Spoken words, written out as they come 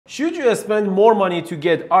Should you spend more money to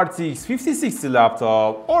get RTX 5060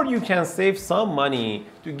 laptop, or you can save some money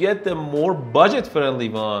to get the more budget-friendly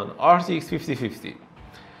one, RTX 5050?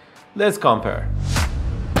 Let's compare.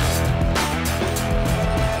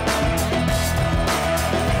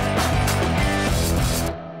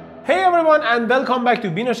 Hey everyone, and welcome back to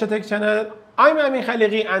Binosha Tech channel. I'm Amin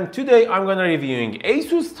Khaliqi, and today I'm gonna reviewing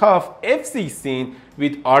ASUS TUF F16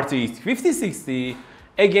 with RTX 5060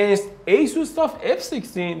 against ASUS TUF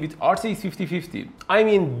F16 with RTX 5050. I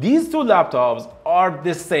mean, these two laptops are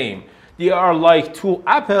the same. They are like two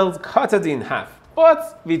apples cut in half,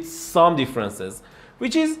 but with some differences,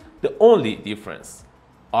 which is the only difference.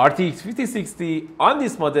 RTX 5060 on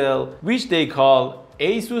this model, which they call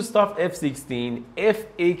ASUS TUF F16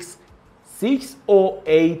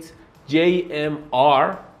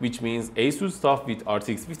 FX608JMR, which means ASUS TUF with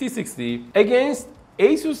RTX 5060, against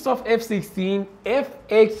ASUS TUF F16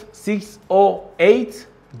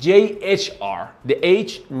 FX608JHR. The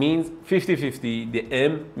H means 5050, the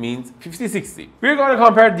M means 5060. We're going to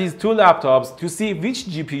compare these two laptops to see which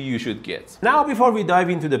GPU you should get. Now, before we dive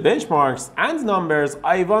into the benchmarks and numbers,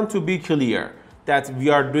 I want to be clear that we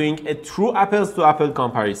are doing a true apples-to-apples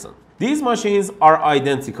comparison. These machines are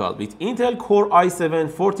identical with Intel Core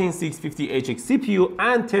i7-14650HX CPU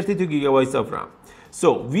and 32GB of RAM.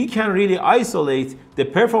 So we can really isolate the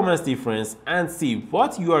performance difference and see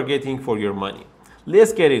what you are getting for your money.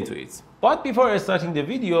 Let's get into it. But before starting the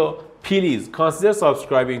video, please consider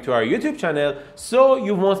subscribing to our YouTube channel so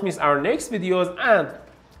you won't miss our next videos, and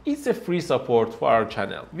it's a free support for our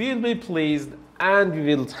channel. We'll be pleased and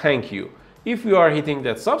we will thank you if you are hitting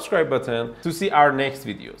that subscribe button to see our next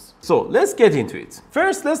videos. So let's get into it.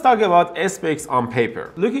 First, let's talk about specs on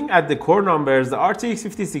paper. Looking at the core numbers, the RTX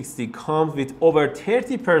 5060 comes with over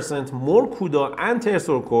 30% more CUDA and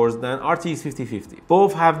Tensor cores than RTX 5050.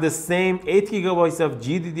 Both have the same 8GB of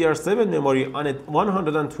GDDR7 memory on a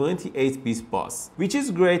 128-bit bus, which is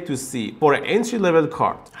great to see for an entry-level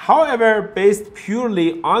card. However, based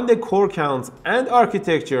purely on the core count and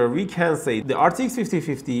architecture, we can say the RTX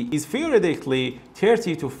 5050 is theoretically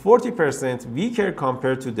 30 to 40% weaker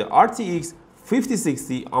compared to the RTX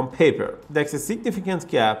 5060 on paper. That's a significant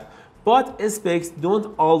gap, but specs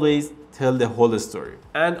don't always tell the whole story.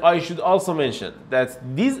 And I should also mention that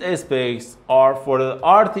these specs are for the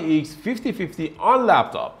RTX 5050 on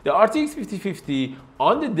laptop. The RTX 5050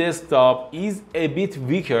 on the desktop is a bit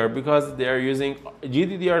weaker because they are using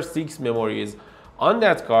GDDR6 memories on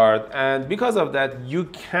that card, and because of that you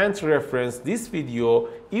can't reference this video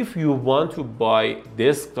if you want to buy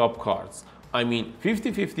desktop cards. I mean,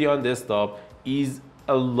 5050 on desktop is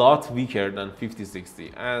a lot weaker than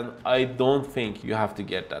 5060, and I don't think you have to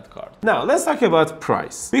get that card. Now let's talk about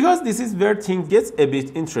price, because this is where things get a bit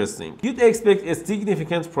interesting. You'd expect a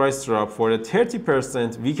significant price drop for a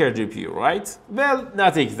 30% weaker GPU, right? Well,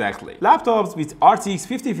 not exactly. Laptops with RTX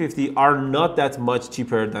 5050 are not that much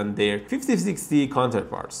cheaper than their 5060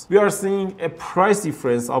 counterparts. We are seeing a price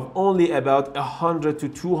difference of only about $100 to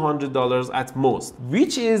 $200 at most,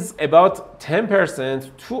 which is about 10%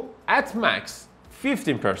 to at max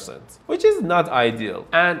 15%, which is not ideal.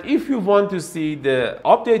 And if you want to see the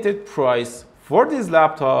updated price for these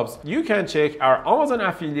laptops, you can check our Amazon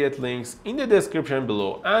affiliate links in the description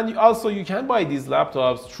below, and also you can buy these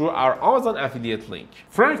laptops through our Amazon affiliate link.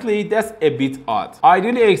 Frankly, that's a bit odd. I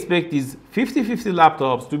really expect these 5050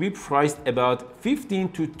 laptops to be priced about 15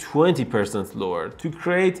 to 20% lower to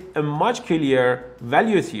create a much clearer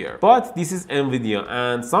value tier. But this is Nvidia,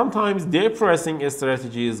 and sometimes their pricing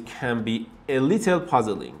strategies can be a little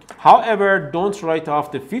puzzling. However, don't write off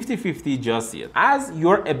the 5050 just yet, as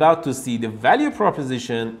you're about to see the value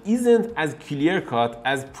proposition isn't as clear-cut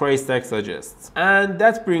as price tag suggests. And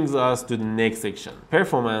that brings us to the next section,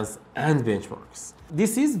 performance and benchmarks.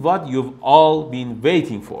 This is what you've all been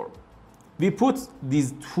waiting for. We put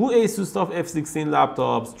these two ASUS TUF F16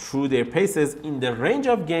 laptops through their paces in the range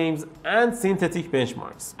of games and synthetic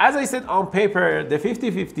benchmarks. As I said, on paper, the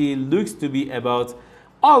 5050 looks to be about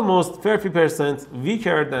almost 30%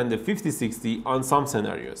 weaker than the 5060 on some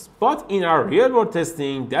scenarios. But in our real-world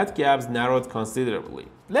testing, that gap narrowed considerably.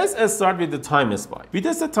 Let's start with the time spy. We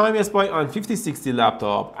tested time spy on 5060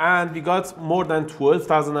 laptop, and we got more than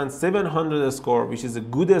 12,700 score, which is a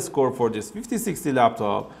good score for this 5060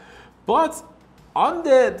 laptop. But on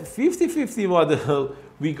the 5050 model,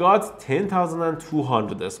 we got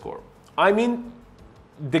 10,200 score. I mean,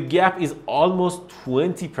 the gap is almost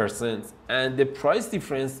 20%, and the price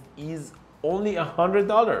difference is only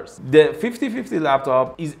 $100. The 5050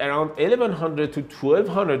 laptop is around $1,100 to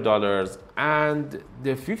 $1,200, and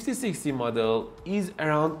the 5060 model is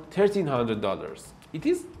around $1,300. It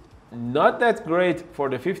is not that great for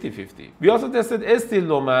the 5050. We also tested a Steel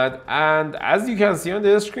Nomad, and as you can see on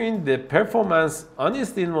the screen, the performance on the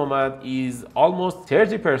Steel Nomad is almost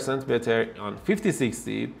 30% better on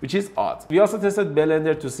 5060, which is odd. We also tested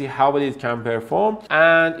Blender to see how well it can perform,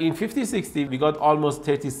 and in 5060 we got almost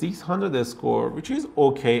 3600 score, which is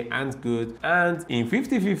okay and good, and in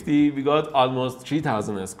 5050 we got almost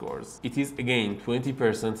 3000 scores. It is again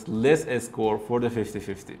 20% less score for the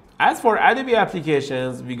 5050. As for Adobe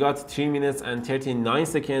applications, we got 3 minutes and 39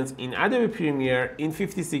 seconds in Adobe Premiere in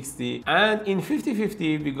 5060, and in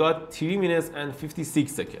 5050 we got 3 minutes and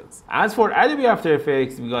 56 seconds. As for Adobe After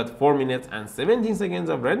Effects, we got 4 minutes and 17 seconds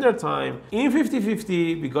of render time. In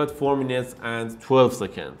 5050 we got 4 minutes and 12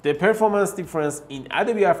 seconds. The performance difference in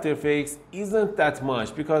Adobe After Effects isn't that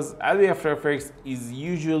much because Adobe After Effects is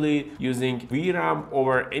usually using VRAM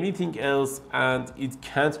over anything else, and it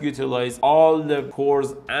can't utilize all the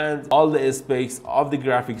cores and all the specs of the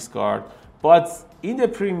graphics card. But in the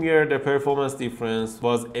Premiere, the performance difference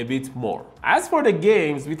was a bit more. As for the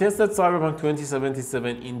games, we tested Cyberpunk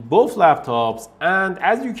 2077 in both laptops, and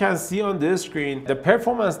as you can see on the screen, the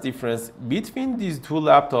performance difference between these two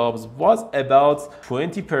laptops was about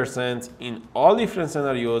 20% in all different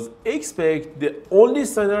scenarios, except the only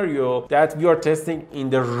scenario that we are testing in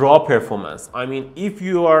the raw performance. I mean, if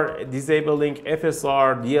you are disabling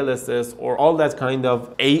FSR, DLSS, or all that kind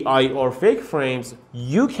of AI or fake frames,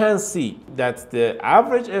 you can see that the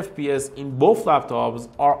average FPS in both laptops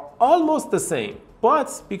are almost the same.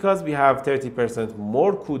 But because we have 30%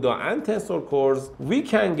 more CUDA and Tensor cores, we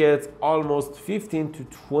can get almost 15 to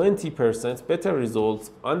 20% better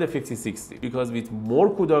results on the 5060. Because with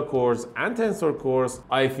more CUDA cores and Tensor cores,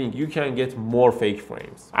 I think you can get more fake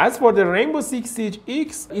frames. As for the Rainbow Six Siege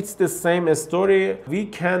X, it's the same story. We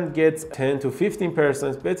can get 10 to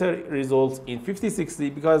 15% better results in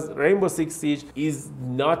 5060 because Rainbow Six Siege is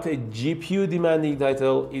not a GPU demanding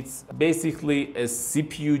title. It's basically a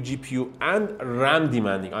CPU, GPU, and RAM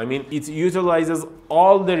demanding. I mean, it utilizes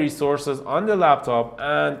all the resources on the laptop,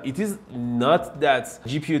 and it is not that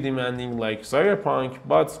GPU demanding like Cyberpunk,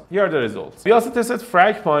 but here are the results. We also tested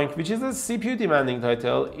Fragpunk, which is a CPU demanding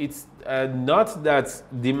title. It's not that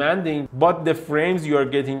demanding, but the frames you are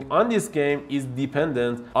getting on this game is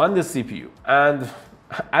dependent on the CPU. And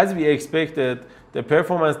as we expected, the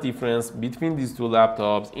performance difference between these two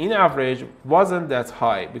laptops in average wasn't that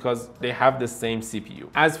high because they have the same CPU.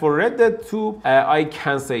 As for Red Dead 2, I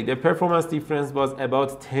can say the performance difference was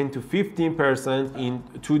about 10 to 15% in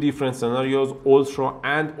two different scenarios, Ultra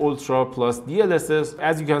and Ultra plus DLSS.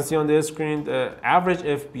 As you can see on the screen, the average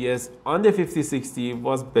FPS on the 5060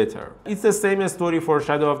 was better. It's the same story for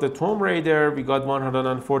Shadow of the Tomb Raider. We got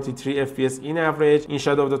 143 FPS in average in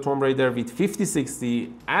Shadow of the Tomb Raider with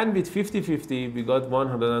 5060, and with 5050 we got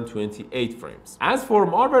 128 frames. As for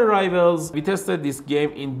Marvel Rivals, we tested this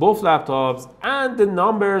game in both laptops, and the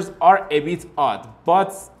numbers are a bit odd,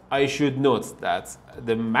 but I should note that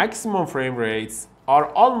the maximum frame rates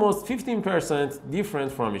are almost 15%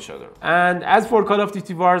 different from each other. And as for Call of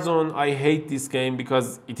Duty Warzone, I hate this game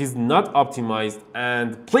because it is not optimized,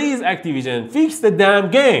 and please Activision, fix the damn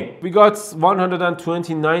game! We got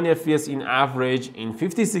 129 FPS in average in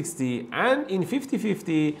 5060, and in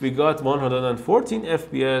 5050 we got 114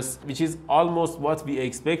 FPS, which is almost what we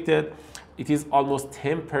expected. It is almost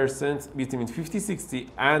 10% between 5060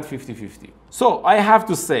 and 5050. So I have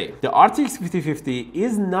to say, the RTX 5050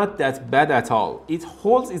 is not that bad at all. It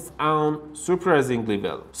holds its own surprisingly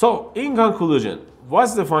well. So in conclusion,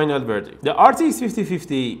 what's the final verdict? The RTX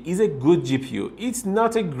 5050 is a good GPU. It's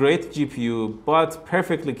not a great GPU, but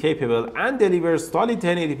perfectly capable and delivers solid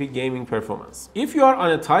 1080p gaming performance. If you are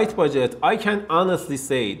on a tight budget, I can honestly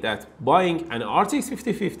say that buying an RTX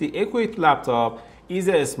 5050 equipped laptop is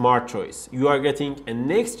a smart choice. You are getting a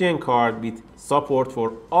next-gen card with support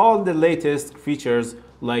for all the latest features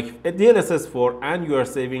like a DLSS 4, and you are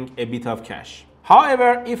saving a bit of cash.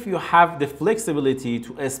 However, if you have the flexibility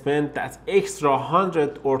to spend that extra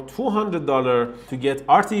 $100 or $200 to get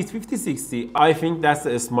RTX 5060, I think that's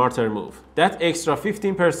a smarter move. That extra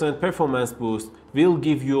 15% performance boost will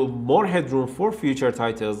give you more headroom for future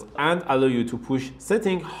titles and allow you to push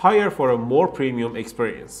setting higher for a more premium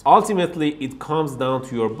experience. Ultimately, it comes down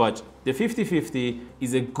to your budget. The 5050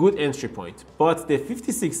 is a good entry point, but the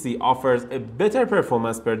 5060 offers a better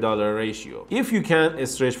performance per dollar ratio if you can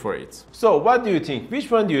stretch for it. So what do you think? Which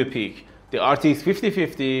one do you pick? The RTX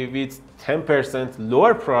 5050 with 10%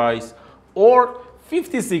 lower price, or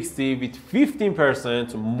 5060 with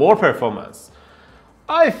 15% more performance?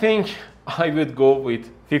 I think I would go with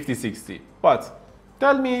 5060, but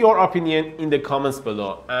tell me your opinion in the comments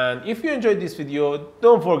below, and if you enjoyed this video,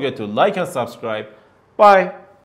 don't forget to like and subscribe. Bye!